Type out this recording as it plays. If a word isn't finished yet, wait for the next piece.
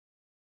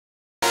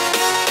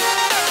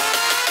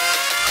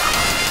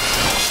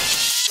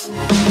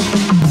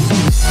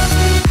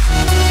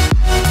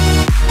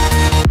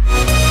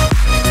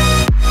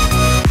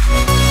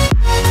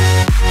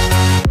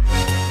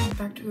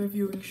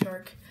reviewing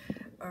Shark.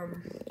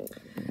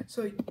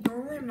 So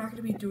normally I'm not going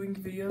to be doing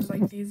videos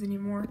like these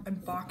anymore,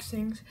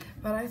 unboxings,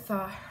 but I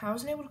thought I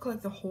wasn't able to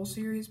collect the whole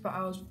series, but I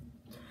don't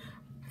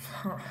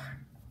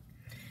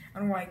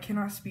know why I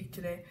cannot speak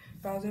today,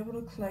 but I was able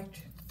to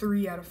collect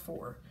 3 out of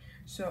 4.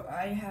 So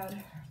I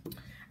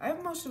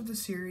have most of the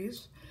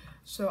series,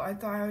 so I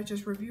thought I would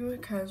just review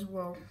it because,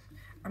 well,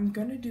 I'm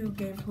going to do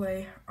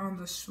gameplay on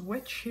the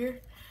Switch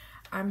here.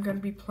 I'm going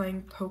to be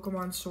playing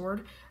Pokemon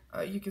Sword.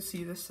 You can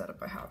see this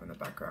setup I have in the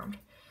background.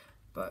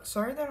 But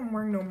sorry that I'm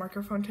wearing no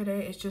microphone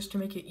today. It's just to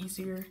make it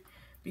easier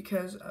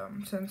because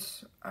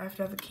since I have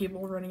to have a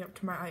cable running up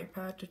to my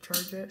iPad to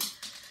charge it.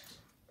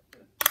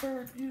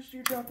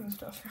 You're dropping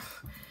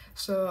stuff.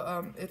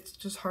 So it's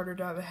just harder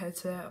to have a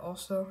headset.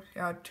 Also,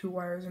 I had 2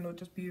 wires and it'll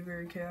just be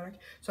very chaotic.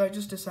 So I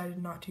just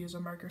decided not to use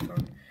a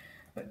microphone.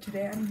 But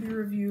today I'm going to be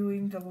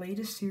reviewing the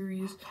latest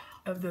series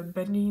of the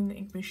Bendy and the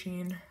Ink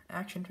Machine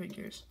action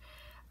figures.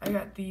 I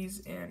got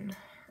these in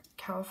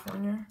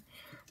California.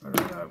 I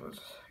thought it was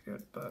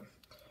good, but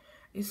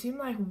it seemed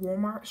like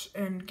Walmart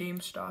and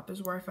GameStop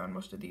is where I found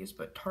most of these,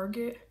 but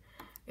Target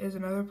is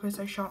another place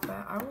I shop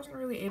at. I wasn't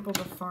really able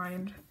to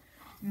find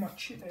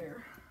much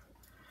there.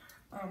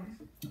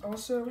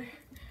 Also,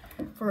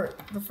 for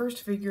the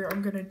first figure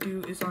I'm gonna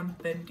do is on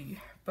Bendy,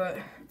 but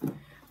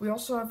we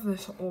also have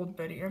this old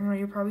Bendy. I know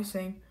you're probably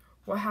saying,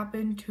 what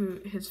happened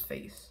to his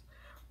face?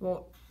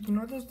 Well, you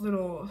know those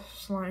little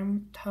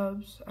slime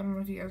tubs? I don't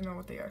know if you guys know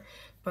what they are,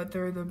 but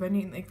they're the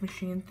Bendy and Ink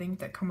Machine thing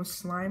that come with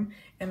slime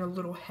and a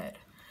little head.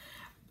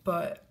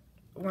 But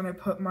when I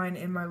put mine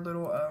in my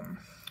little,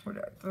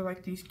 they're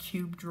like these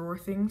cube drawer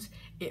things,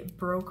 it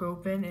broke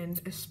open and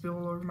it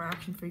spilled over my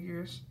action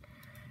figures.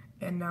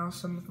 And now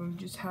some of them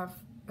just have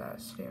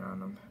that stain on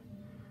them.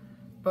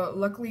 But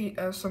luckily,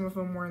 some of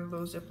them were in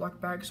those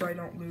Ziploc bags, so I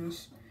don't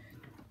lose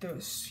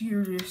those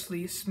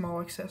seriously small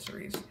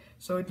accessories.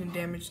 So it didn't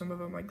damage some of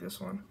them like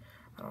this one.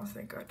 I don't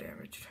think got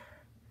damaged.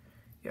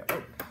 Yeah,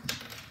 oh,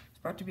 it's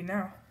about to be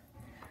now.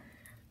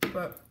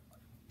 But,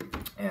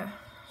 yeah,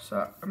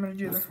 so I'm going to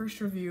do the first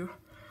review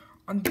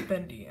on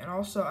Bendy. And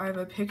also, I have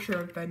a picture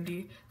of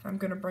Bendy that I'm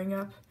going to bring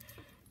up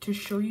to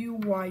show you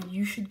why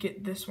you should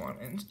get this one.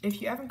 And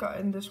if you haven't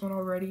gotten this one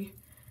already,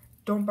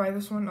 don't buy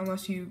this one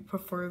unless you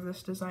prefer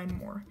this design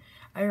more.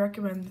 I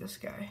recommend this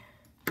guy,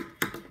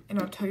 and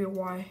I'll tell you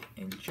why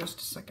in just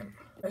a second.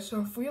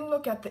 So if we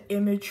look at the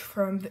image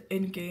from the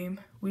in-game,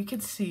 we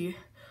could see,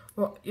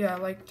 well, yeah,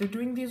 like they're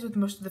doing these with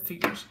most of the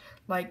figures.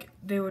 Like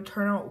they would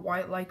turn out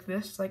white like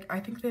this. Like I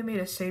think they made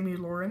a Sammy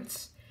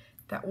Lawrence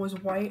that was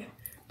white,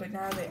 but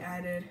now they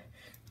added,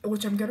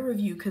 which I'm gonna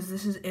review because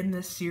this is in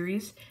this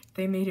series,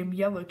 they made him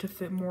yellow to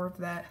fit more of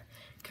that.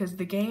 Because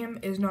the game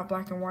is not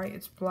black and white,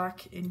 it's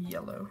black and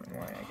yellow and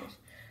white, I guess.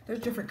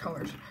 There's different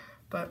colors.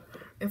 But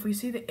if we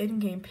see the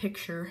in-game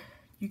picture,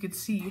 you could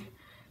see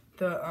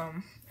the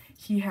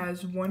he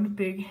has one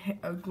big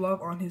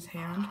glove on his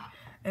hand.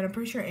 And I'm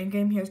pretty sure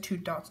in-game he has 2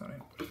 dots on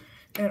it.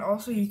 And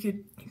also you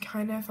could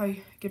kind of, if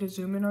I get a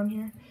zoom in on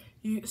here,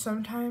 you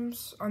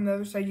sometimes on the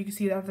other side you can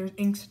see that there's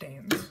ink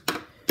stains.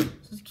 So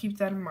just keep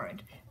that in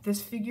mind.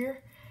 This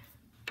figure,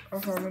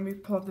 okay, let me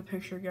pull up the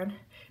picture again.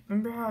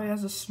 Remember how he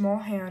has a small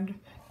hand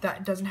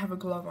that doesn't have a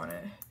glove on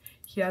it?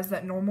 He has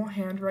that normal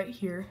hand right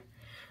here.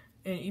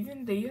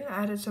 And they even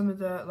added some of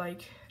the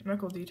like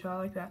knuckle detail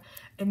like that.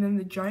 And then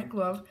the giant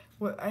glove,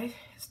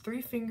 it's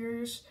 3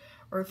 fingers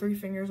or 3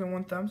 fingers and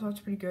 1 thumb, so that's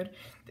pretty good.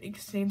 The ink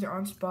stains are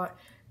on spot,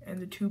 and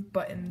the 2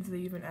 buttons they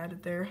even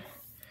added there.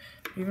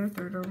 Even a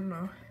third, I don't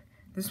know.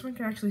 This one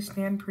can actually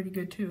stand pretty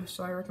good too,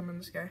 so I recommend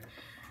this guy.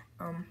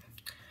 And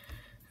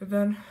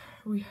then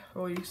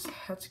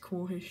that's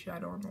cool, his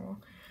shadow on the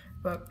wall.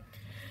 But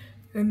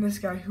then this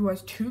guy who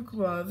has 2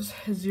 gloves,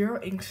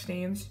 0 ink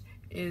stains,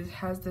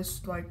 has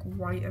this like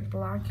white and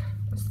black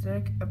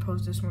aesthetic,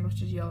 opposed to this one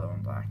which is yellow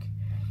and black.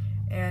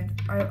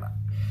 And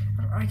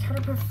I kind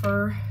of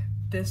prefer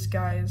this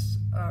guy's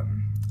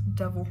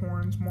devil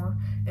horns more.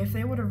 If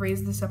they would have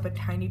raised this up a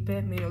tiny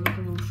bit, made it look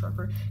a little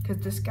sharper,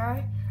 because this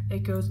guy,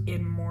 it goes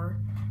in more.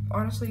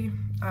 Honestly,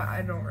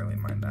 I don't really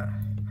mind that.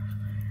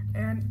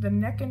 And the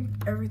neck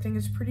and everything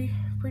is pretty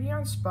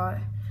on spot.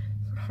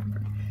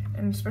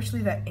 And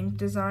especially that ink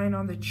design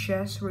on the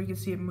chest where you can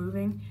see it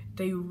moving,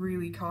 they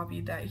really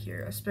copied that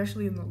here,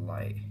 especially in the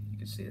light. You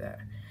can see that.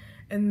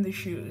 And the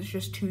shoes,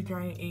 just 2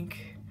 giant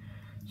ink.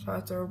 So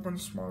that's our one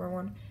smaller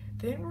one.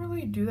 They didn't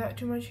really do that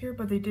too much here,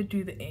 but they did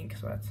do the ink.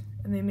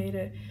 And they made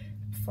it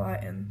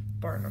flat and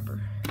bar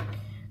number,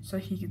 so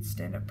he could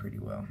stand up pretty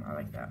well. I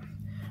like that.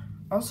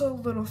 Also, a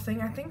little thing,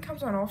 I think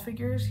comes on all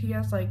figures, he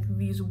has like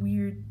these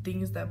weird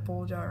things that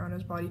bulge out around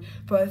his body.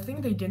 But a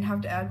thing they didn't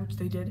have to add, which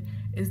they did,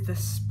 is the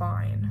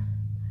spine,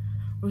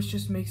 which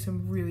just makes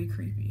him really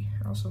creepy.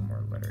 Also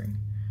more lettering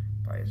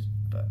by his,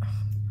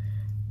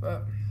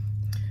 but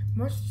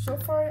most, so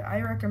far, I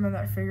recommend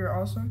that figure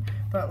also.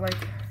 But like,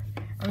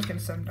 I'm just gonna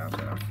set him down so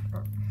now.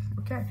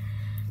 Okay.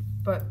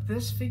 But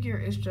this figure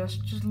is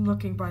just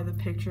looking by the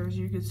pictures,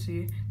 you can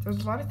see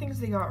there's a lot of things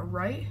they got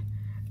right,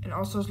 and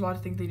also there's a lot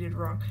of things they did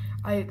wrong.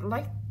 I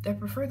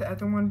prefer the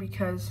other one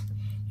because,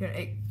 you know,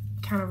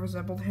 kind of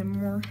resembled him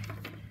more.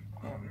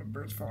 Oh, my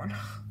bird's falling.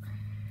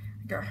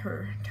 I got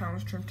her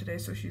talons trimmed today,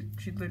 so she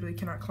literally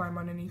cannot climb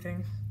on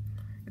anything.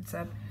 It's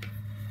sad.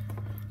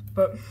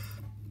 But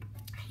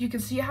you can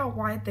see how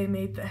wide they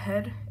made the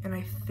head, and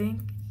I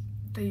think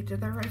they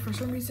did that right. For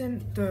some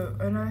reason,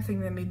 another thing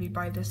that made me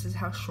buy this is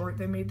how short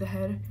they made the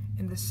head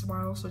in this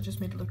smile, so it just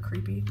made it look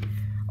creepy.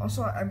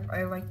 Also,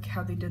 I like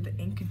how they did the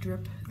ink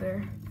drip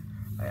there.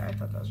 I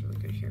thought that was really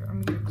good here.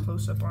 I'm gonna get a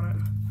close-up on it.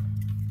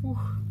 Whew.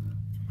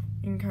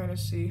 You can kind of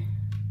see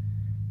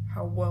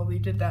how well they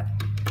did that.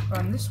 But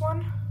on this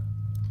one,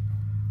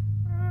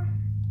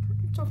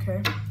 it's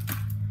okay.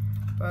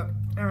 But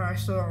I don't know, I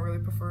still don't really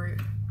prefer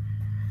it.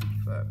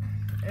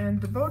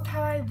 And the bow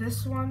tie,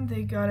 this one,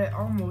 they got it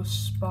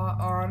almost spot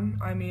on.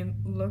 I mean,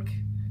 look,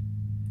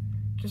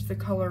 just the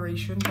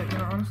coloration. But you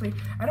know, honestly,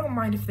 I don't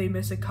mind if they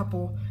miss a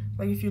couple.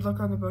 Like if you look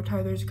on the bow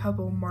tie, there's a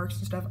couple marks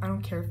and stuff. I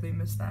don't care if they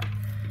miss that.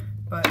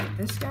 But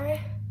this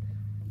guy,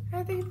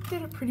 I think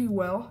did it pretty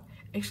well.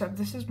 Except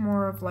this is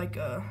more of like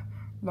a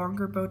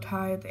longer bow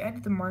tie. They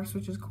added the marks,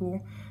 which is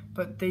cool,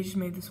 but they just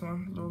made this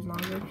one a little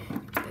longer.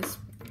 It's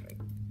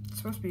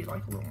supposed to be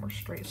like a little more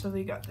straight, so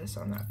they got this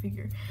on that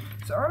figure.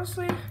 So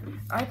honestly,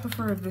 I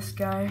prefer this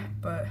guy,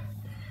 but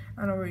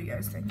I don't know what you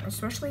guys think,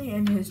 especially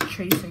in his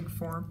chasing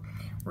form,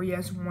 where he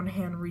has one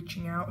hand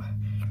reaching out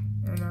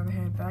and another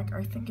hand back.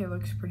 I think it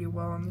looks pretty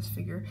well on this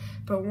figure.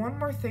 But one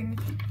more thing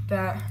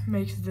that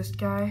makes this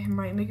guy,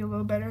 might make it a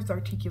little better, is the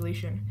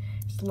articulation.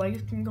 His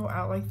legs can go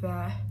out like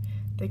that.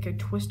 They could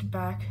twist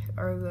back,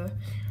 or the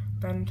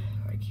bend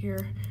like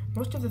here.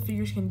 Most of the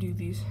figures can do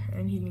these,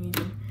 and he can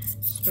even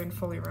spin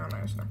fully around.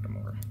 I just knocked him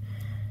over.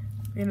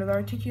 You know, the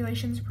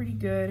articulation's pretty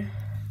good.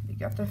 They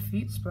got the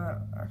feet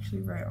spot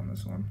actually right on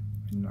this one.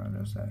 I did not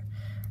notice that.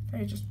 I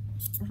think he just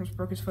almost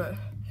broke his foot.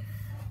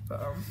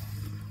 But I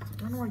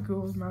don't know why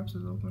Google Maps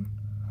is open.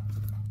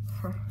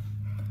 Huh.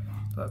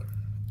 But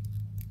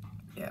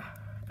yeah,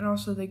 and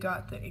also they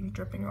got the ink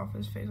dripping off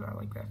his face. I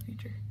like that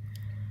feature.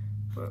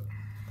 But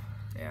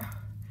yeah,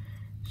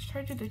 let's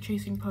try to do the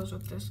chasing pose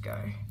with this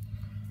guy.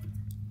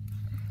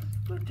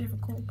 A little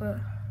difficult, but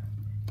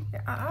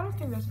yeah, I don't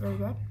think that's very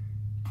bad.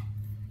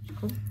 It's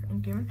cool.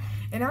 And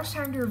now it's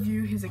time to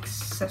review his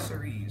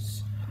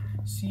accessories.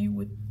 See you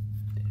with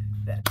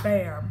that.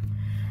 Bam.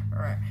 All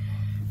right.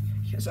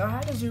 Because I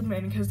had to zoom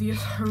in because these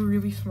are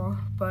really small.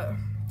 But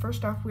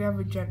first off, we have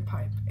a gent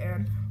pipe,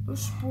 and little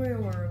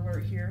spoiler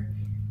alert here: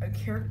 a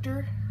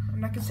character, I'm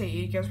not gonna say it,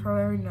 you guys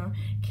probably already know,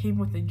 came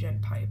with a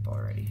gent pipe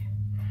already.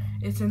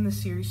 It's in the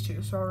series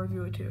too, so I'll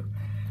review it too.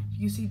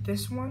 You see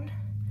this one?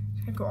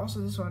 Also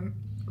this one,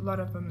 a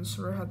lot of them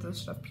sort of have the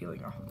stuff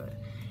peeling off of it.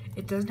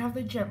 It doesn't have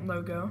the gent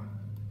logo,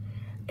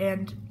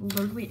 and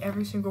literally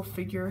every single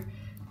figure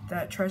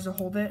that tries to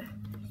hold it,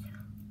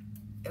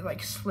 it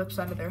like slips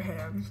out of their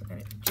hands and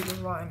it jiggles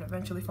a lot and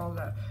eventually falls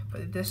out.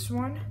 But this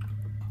one,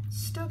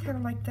 still kind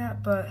of like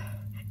that, but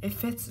it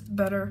fits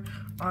better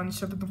on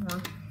some of the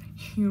more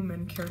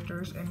human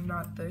characters and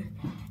not the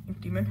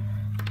Ink Demon.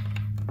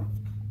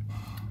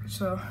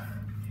 So,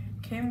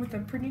 came with a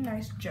pretty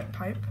nice jet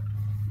pipe.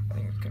 I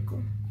think it's kind of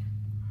cool.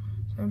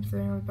 Same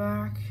thing on the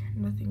back,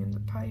 nothing in the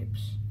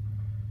pipes.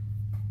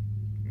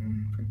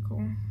 Pretty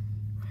cool.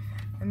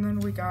 And then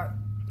we got,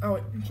 oh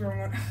wait, it's the wrong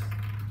one.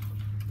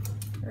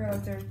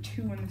 There are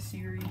two in the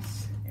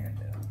series, and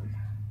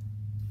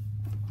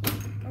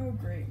oh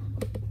great,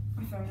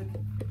 we found it.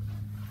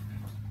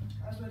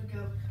 I was about to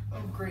go,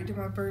 oh great, did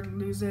my bird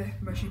lose it?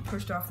 But she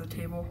pushed off the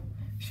table.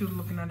 She was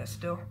looking at it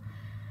still.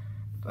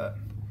 But,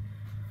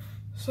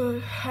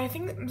 so I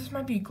think that this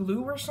might be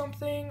glue or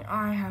something.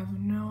 I have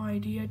no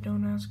idea,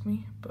 don't ask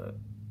me, but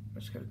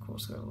it's kind of cool.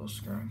 It's got a little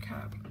screw on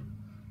cap.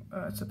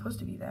 It's supposed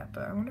to be that,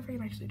 but I wonder if I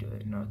can actually do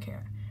it. No, it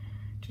can't.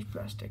 Just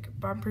plastic,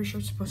 but I'm pretty sure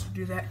it's supposed to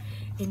do that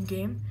in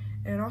game.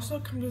 And it also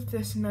comes with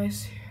this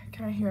nice,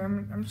 can I hear?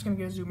 I'm just gonna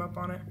go zoom up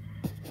on it.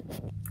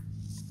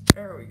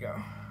 There we go.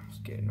 Let's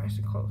get it nice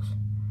and close.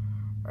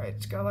 All right,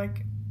 it's got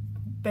like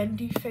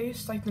Bendy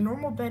face, like the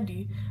normal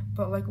Bendy,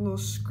 but like a little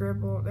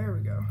scribble. There we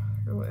go.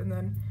 And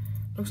then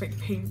looks like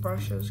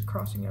paintbrushes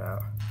crossing it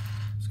out.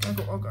 It's gonna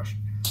go. Oh gosh.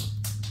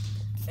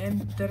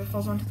 And then it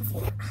falls onto the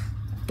floor.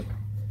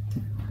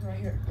 Right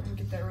here. Let me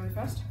get that really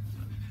fast.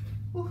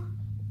 Whew.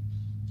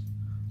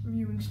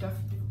 Reviewing stuff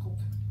difficult.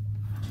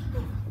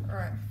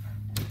 Alright.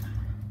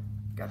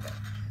 Got that.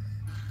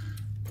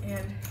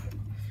 And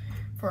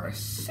for our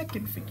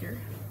second figure,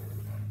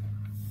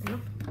 there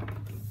we go.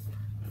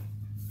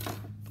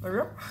 There we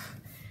go.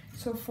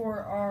 So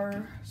for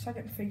our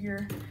second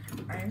figure,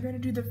 I am going to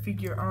do the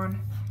figure on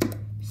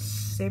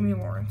Sammy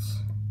Lawrence.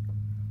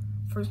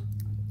 First,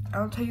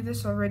 I'll tell you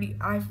this already,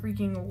 I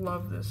freaking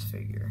love this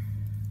figure.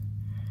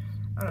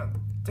 I don't know,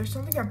 there's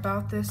something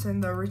about this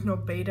in the original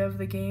beta of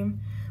the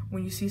game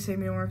when you see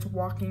Sammy Lawrence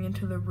walking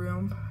into the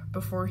room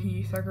before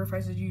he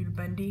sacrifices you to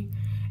Bendy,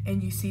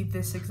 and you see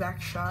this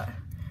exact shot,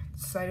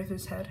 the side of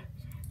his head.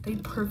 They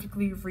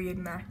perfectly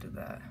reenacted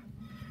that.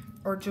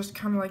 Or just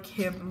kind of like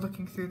him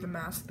looking through the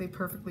mask. They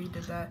perfectly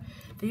did that.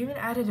 They even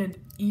added an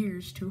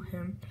ears to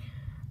him.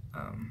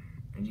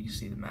 And you can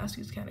see the mask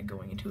is kind of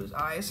going into his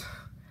eyes.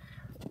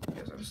 You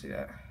guys ever see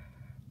that?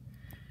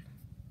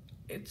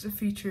 It's a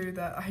feature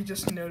that I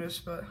just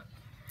noticed, but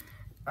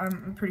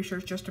I'm pretty sure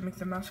it's just to make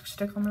the mask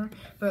stick on there.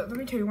 But let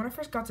me tell you, when I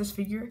first got this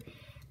figure,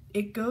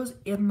 it goes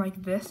in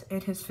like this,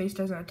 and his face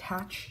doesn't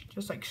attach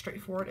just like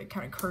straight forward. It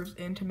kind of curves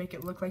in to make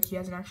it look like he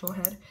has an actual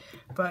head.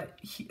 But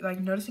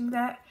noticing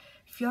that,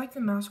 I feel like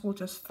the mask will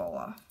just fall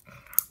off.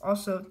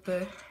 Also,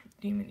 the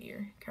demon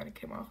ear kind of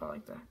came off. I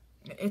like that.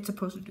 It's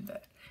supposed to do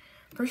that.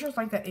 Pretty sure it's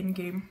like that in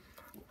game.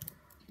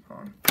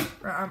 Hold on.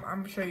 Right, I'm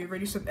gonna show you.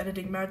 Ready? Some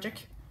editing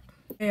magic.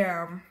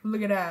 Damn!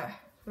 Look at that.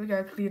 Look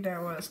how clean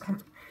that was.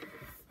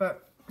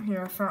 But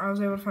yeah, I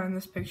was able to find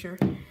this picture.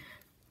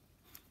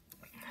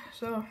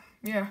 So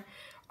yeah.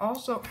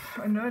 Also,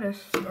 I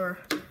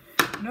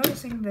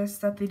noticing this,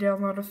 that they did a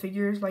lot of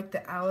figures like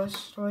the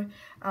Alice toy.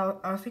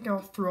 I think I'll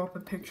throw up a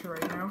picture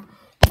right now.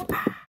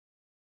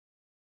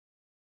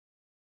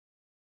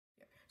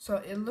 So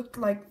it looked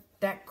like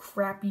that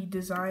crappy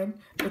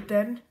design, but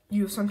then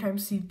you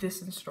sometimes see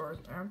this in stores.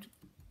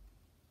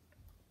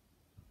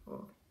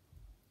 Whoa.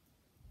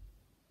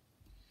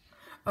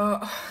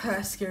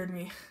 That scared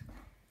me.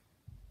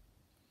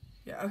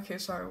 Yeah, okay,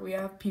 sorry. We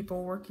have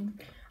people working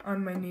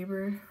on my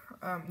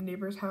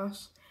neighbor's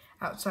house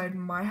outside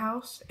my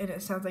house, and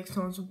it sounds like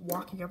someone's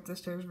walking up the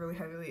stairs really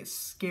heavily. It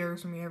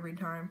scares me every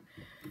time.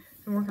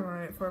 I've been working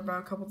on it for about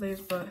a couple days,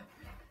 but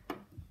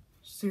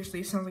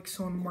seriously, it sounds like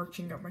someone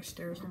marching up my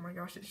stairs. Oh my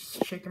gosh,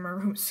 it's shaking my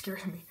room. It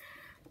scares me.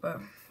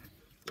 But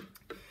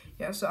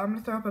yeah, so I'm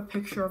gonna throw up a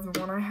picture of the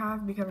one I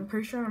have because I'm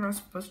pretty sure I'm not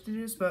supposed to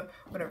do this, but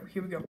whatever.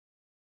 Here we go.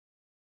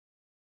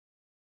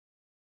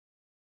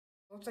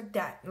 Looks like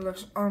that. It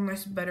looks all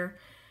nice and better.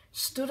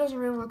 Still doesn't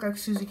really look like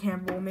Susie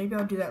Campbell. Maybe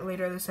I'll do that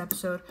later this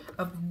episode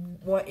of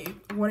what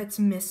it's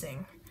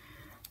missing.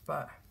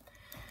 But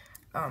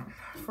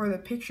for the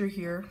picture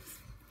here,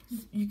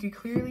 you can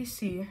clearly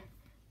see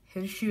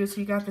his shoes.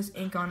 He got this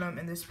ink on them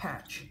and this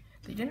patch.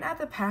 They didn't add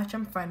the patch.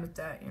 I'm fine with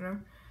that, you know.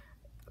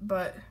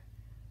 But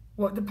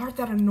the part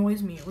that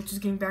annoys me, which is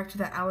getting back to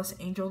that Alice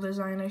Angel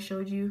design I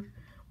showed you,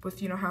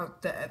 with, you know, how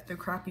the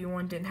crappy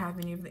one didn't have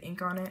any of the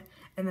ink on it,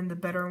 and then the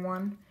better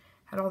one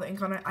had all the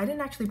ink on it. I didn't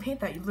actually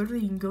paint that. You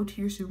can go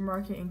to your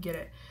supermarket and get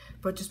it,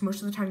 but just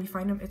most of the time you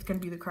find them, it's gonna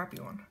be the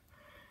crappy one,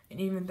 and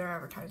even they're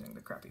advertising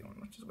the crappy one,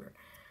 which is weird.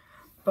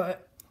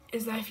 But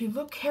is that if you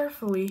look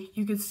carefully,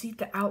 you can see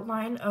the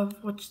outline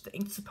of which the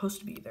ink's supposed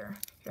to be there.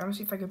 Here, I'm gonna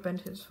see if I can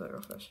bend his foot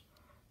real fast.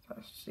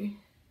 See?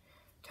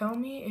 Tell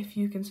me if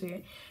you can see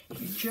it.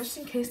 Just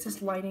in case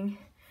this lighting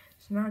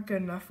is not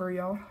good enough for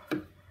y'all,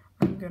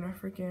 I'm gonna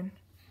freaking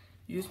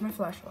use my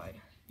flashlight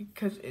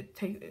because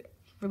it's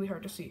really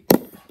hard to see.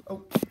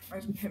 Oh, I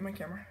just hit my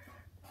camera.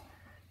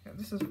 Yeah,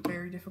 this is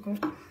very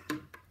difficult.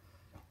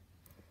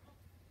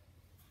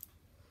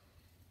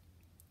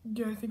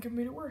 Yeah, I think I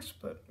made it worse,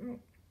 but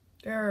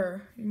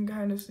there, you can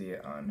kind of see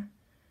it on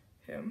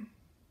him.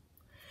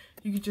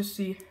 You can just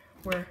see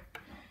where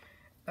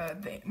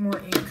the more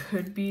ink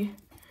could be.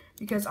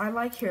 Because I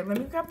like, here, let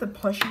me grab the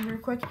plushie real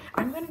quick.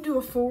 I'm going to do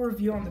a full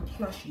review on the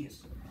plushies.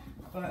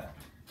 But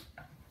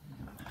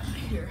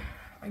here,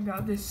 I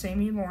got this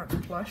Sammy Lawrence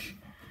plush.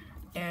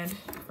 And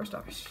first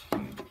off, it's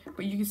huge.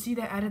 But you can see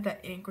that added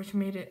that ink, which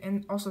made it,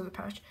 and also the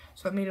patch.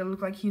 So it made it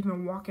look like he's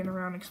been walking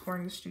around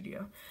exploring the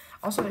studio.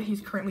 Also, that he's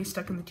currently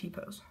stuck in the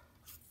T-pose.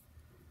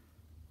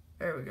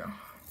 There we go.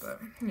 But,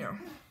 you know,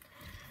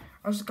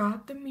 I just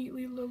got the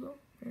Meatly logo.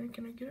 And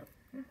can I get it?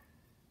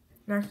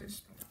 No, actually,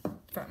 it's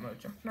Fat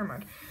Mojo. Never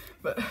mind.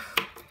 But,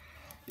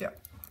 yeah.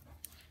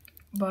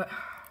 But,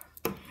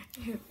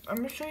 here, I'm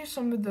going to show you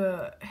some of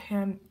the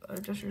hand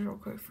gestures real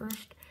quick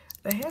first.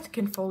 The hands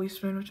can fully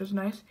spin, which is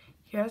nice.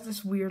 He has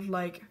this weird,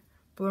 like,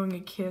 blowing a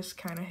kiss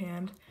kind of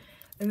hand.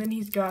 And then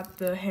he's got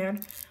the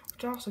hand,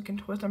 which also can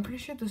twist. I'm pretty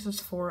sure this is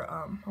for,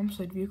 almost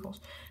like vehicles.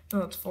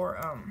 No, it's for,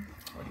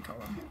 what do you call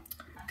them?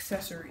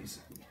 Accessories.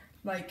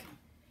 Like,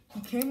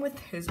 he came with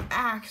his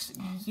axe,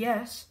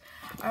 yes.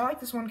 I like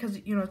this one because,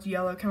 you know, it's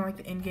yellow, kind of like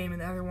the end game,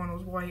 and the other one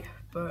was white.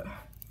 But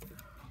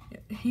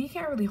he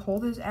can't really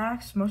hold his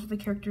axe. Most of the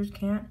characters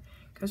can't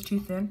because it's too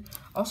thin.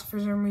 Also, for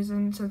some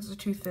reason, since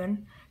it's too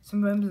thin,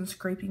 sometimes in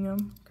scraping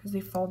them because they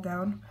fall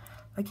down.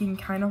 Like, you can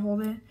kind of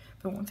hold it,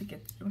 but once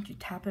you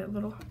tap it a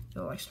little,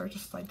 it'll like start to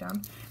slide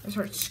down and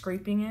start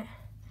scraping it.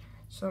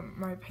 So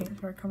my paint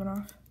started coming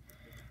off.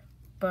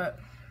 But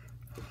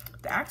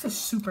the axe is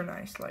super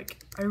nice.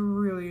 Like, I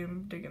really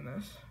am digging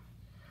this.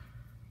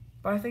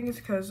 But I think it's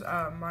because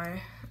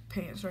my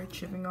paint started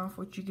chipping off,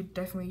 which you could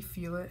definitely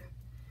feel it.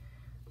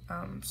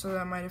 So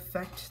that might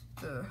affect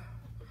the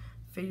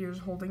figures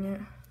holding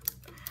it.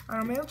 I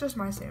don't know, maybe it's just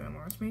my Sammy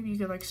Lawrence. Maybe you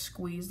could like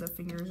squeeze the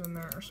fingers in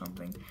there or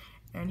something,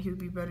 and he would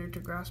be better to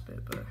grasp it,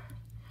 but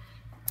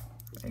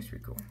that's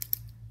pretty cool.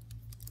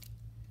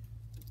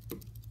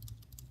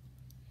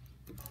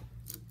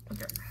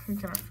 Okay, you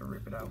kind of have to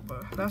rip it out,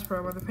 but that's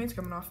probably why the paint's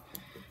coming off.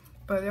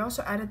 But they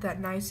also added that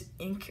nice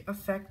ink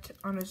effect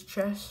on his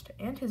chest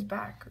and his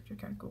back, which is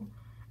kind of cool.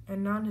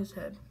 And not on his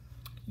head.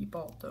 He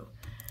bald, though.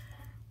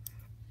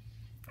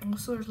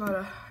 Also, there's a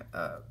lot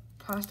of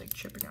plastic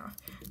chipping off.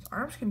 His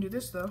arms can do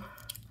this though.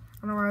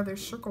 I don't know why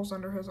there's circles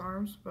under his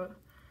arms, but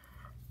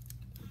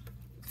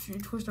if you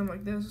twist them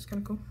like this, it's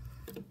kind of cool.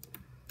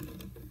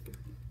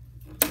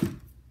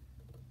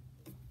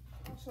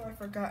 Also, I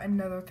forgot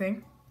another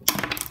thing.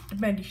 The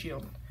Bendy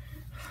shield.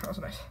 That was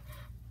nice.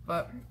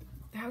 But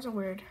it has a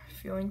weird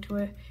feeling to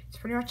it. It's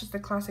pretty much just the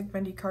classic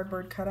Bendy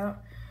cardboard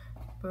cutout.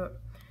 But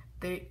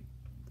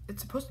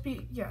it's supposed to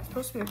be, yeah, it's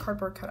supposed to be a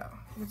cardboard cutout.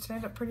 It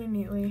stands up pretty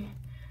neatly.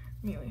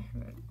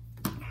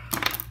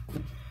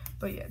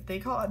 But yeah, they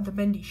call it the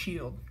Bendy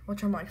shield,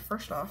 which I'm like,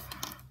 first off,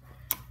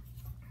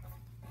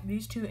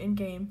 these two in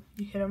game,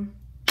 you hit them,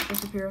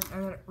 disappear,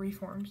 and then it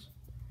reforms.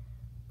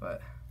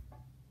 But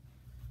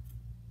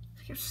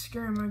it keeps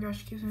scaring my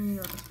gosh, it keeps making me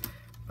nervous.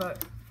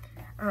 But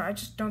I don't know, I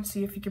just don't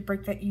see if you could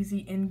break that easy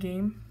in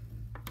game.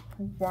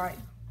 Why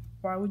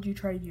would you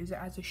try to use it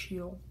as a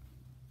shield?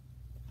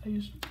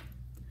 I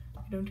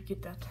don't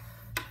get that.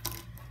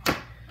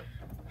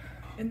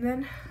 And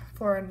then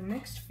for our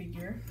next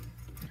figure,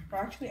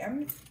 well, actually,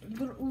 I'm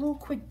a little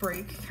quick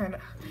break, kind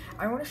of.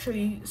 I want to show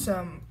you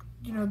some,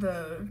 you know,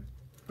 the,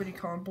 what do you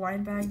call them,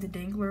 blind bag, the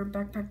dangler,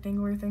 backpack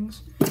dangler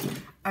things.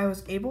 I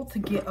was able to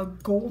get a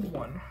gold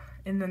one,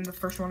 and then the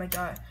first one I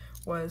got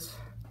was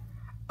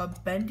a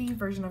Bendy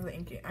version of the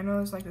Ink Game. I know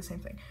it's like the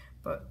same thing,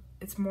 but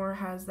it's more,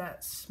 has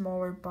that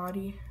smaller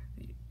body.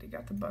 They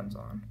got the buns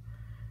on.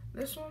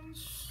 This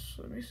one's,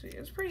 let me see,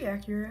 it's pretty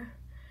accurate.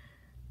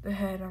 The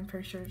head, I'm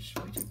pretty sure, is just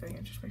way too big.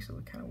 It just makes it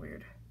look kind of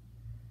weird.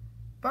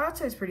 But I'd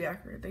say it's pretty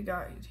accurate.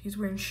 He's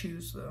wearing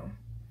shoes though.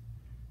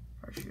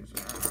 Or shoes,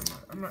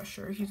 I'm not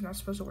sure. He's not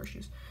supposed to wear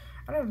shoes.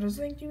 I don't know, does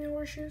the Ink Demon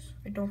wear shoes?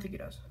 I don't think he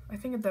does. I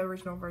think in the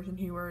original version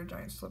he wore a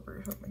giant slipper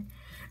or something.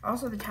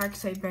 Also, the tags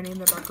say Bendy in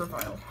the Dark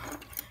Revival,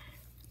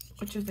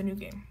 which is the new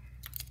game.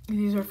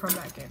 These are from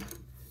that game.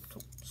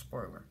 So,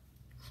 spoiler.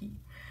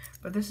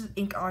 But this is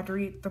Ink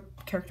Audrey, the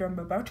character I'm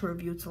about to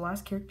review. It's the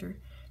last character.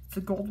 It's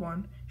the gold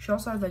one. She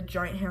also has that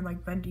giant hand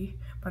like Bendy,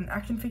 but in the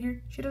action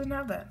figure, she doesn't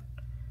have that.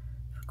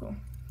 Cool.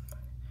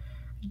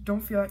 I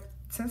don't feel like,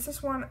 since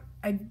this one,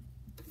 I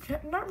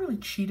not really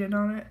cheated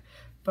on it,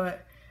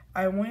 but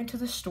I went into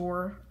the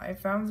store, I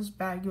found this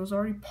bag. It was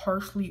already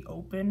partially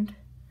opened,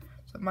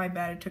 so my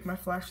bad. I took my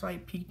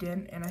flashlight, peeked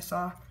in, and I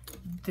saw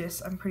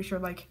this. I'm pretty sure,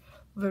 like,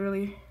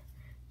 literally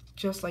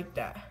just like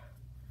that.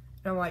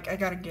 And I'm like, I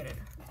gotta get it.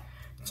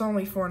 It's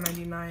only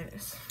 $4.99.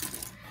 It's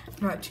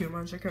not too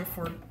much. I could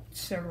afford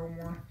several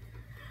more.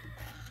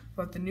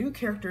 But the new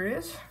character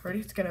is, ready?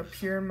 It's gonna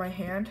appear in my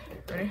hand.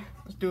 Ready?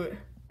 Let's do it.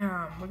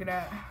 Look at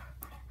that.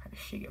 I had to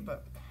shake it,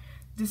 but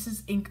this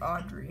is Ink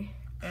Audrey.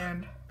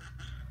 And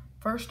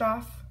first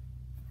off,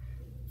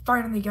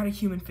 finally got a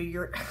human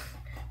figure.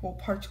 Well,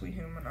 partially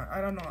human.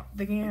 I don't know.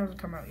 The game hasn't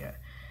come out yet.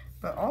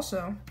 But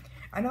also,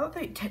 I know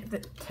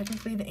that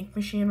technically the ink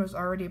machine was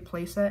already a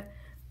playset,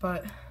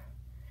 but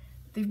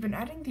they've been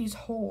adding these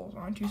holes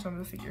onto some of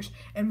the figures.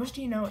 And most of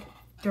you know,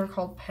 they're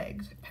called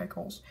pegs, peg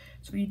holes.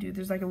 So what you do,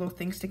 there's like a little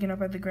thing sticking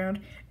up out the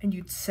ground, and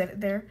you'd set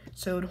it there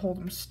so it would hold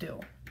them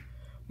still.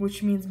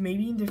 Which means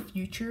maybe in the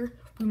future,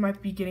 we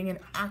might be getting an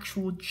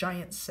actual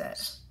giant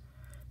set.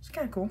 It's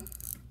kind of cool.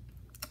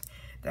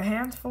 The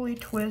hands fully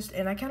twist,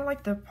 and I kind of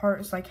like the part,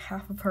 it's like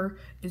half of her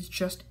is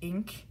just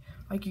ink.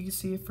 Like you can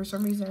see, for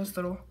some reason, this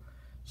little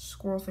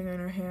squirrel thing in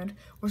her hand,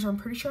 which I'm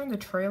pretty sure in the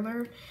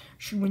trailer,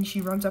 when she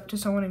runs up to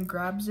someone and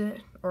grabs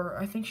it, or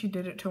I think she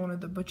did it to one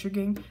of the Butcher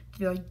Gang,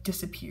 they like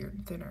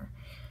disappeared thinner.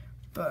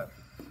 But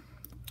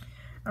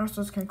also,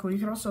 it's kind of cool. You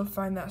can also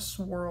find that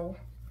swirl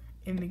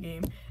in the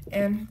game,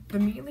 and the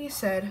Meatly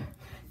said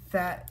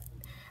that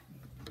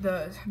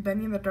the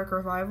Bendy in the Dark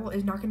Revival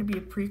is not going to be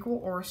a prequel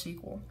or a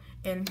sequel.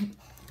 And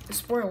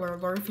spoiler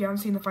alert, if you haven't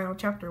seen the final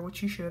chapter,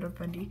 which you should have,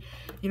 Bendy,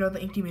 you know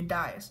the Ink Demon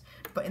dies.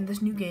 But in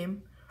this new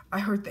game,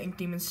 I heard the Ink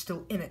Demon's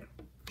still in it,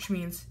 which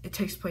means it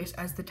takes place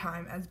as the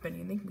time as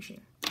Bendy and the Ink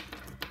Machine.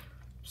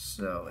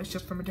 So it's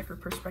just from a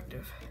different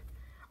perspective.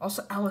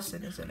 Also,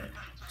 Allison is in it,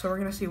 so we're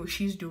gonna see what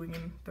she's doing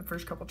in the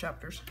first couple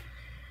chapters.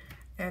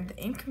 And the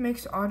ink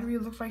makes Audrey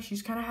look like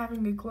she's kind of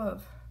having a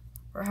glove,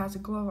 or has a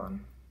glove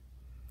on.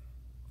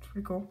 It's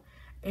pretty cool.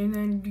 And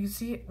then you can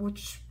see it,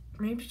 which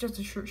maybe it's just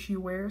a shirt she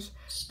wears,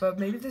 but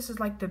maybe this is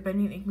like the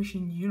Bendy and Ink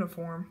Machine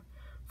uniform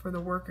for the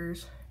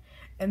workers.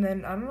 And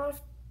then I don't know if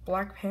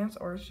black pants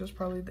or it's just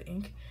probably the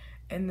ink,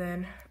 and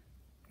then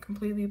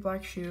completely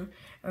black shoe,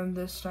 and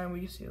this time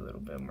we see a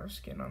little bit more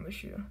skin on the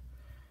shoe,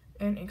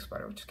 and ink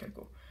spider, which is kind of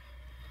cool.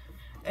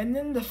 And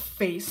then the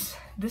face,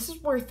 this is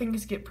where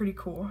things get pretty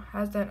cool.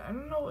 Has that, I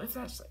don't know if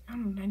that's like, I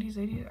don't know, 90s,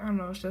 80s, I don't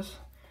know, it's just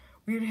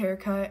weird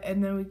haircut,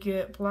 and then we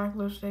get black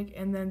lipstick,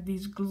 and then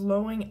these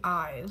glowing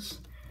eyes,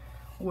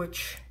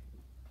 which,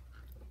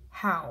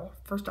 how?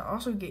 First, I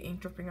also get ink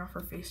dripping off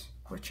her face,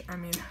 which, I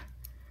mean,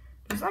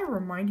 does that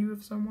remind you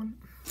of someone?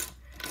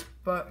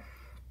 But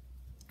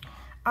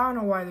I don't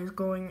know why there's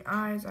glowing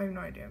eyes. I have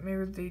no idea.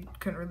 Maybe they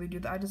couldn't really do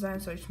the eye design,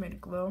 so I just made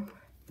it glow.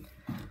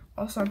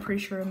 Also, I'm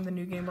pretty sure in the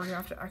new game we're gonna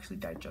have to actually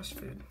digest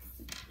food,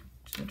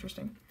 which is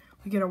interesting.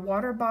 We get a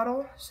water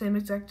bottle, same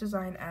exact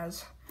design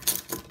as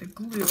the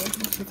glue.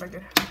 Let's see if I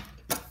could.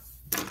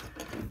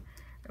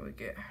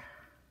 get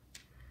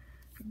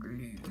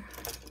glue.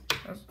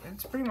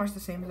 It's pretty much the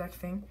same exact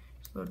thing,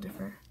 it's a little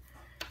different.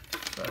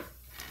 But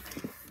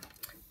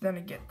then I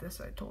get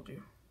this, I told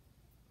you.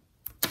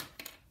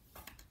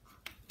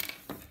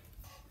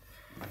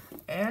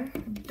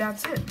 And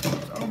that's it.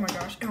 Oh my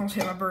gosh, I almost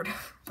hit my bird.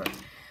 Sorry.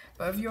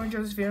 But if you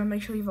enjoyed this video,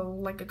 make sure you leave a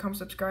like, a comment,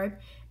 subscribe.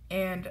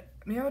 And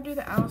maybe I'll do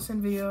the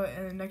Allison video,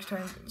 and the next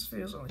time, this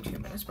video is only 2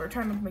 minutes, but we're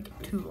trying to make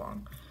it too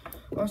long.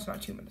 Well, it's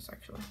not 2 minutes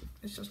actually.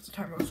 It's just the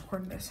time I was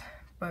recording this.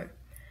 But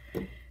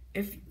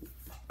if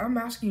I'm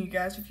asking you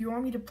guys, if you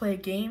want me to play a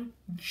game,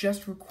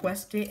 just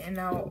request it, and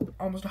I'll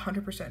almost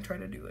 100% try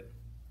to do it.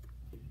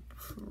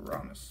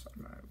 Promise.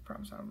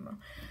 I don't know.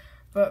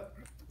 But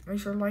make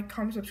sure to like,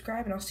 comment,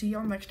 subscribe, and I'll see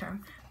y'all next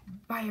time.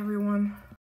 Bye, everyone.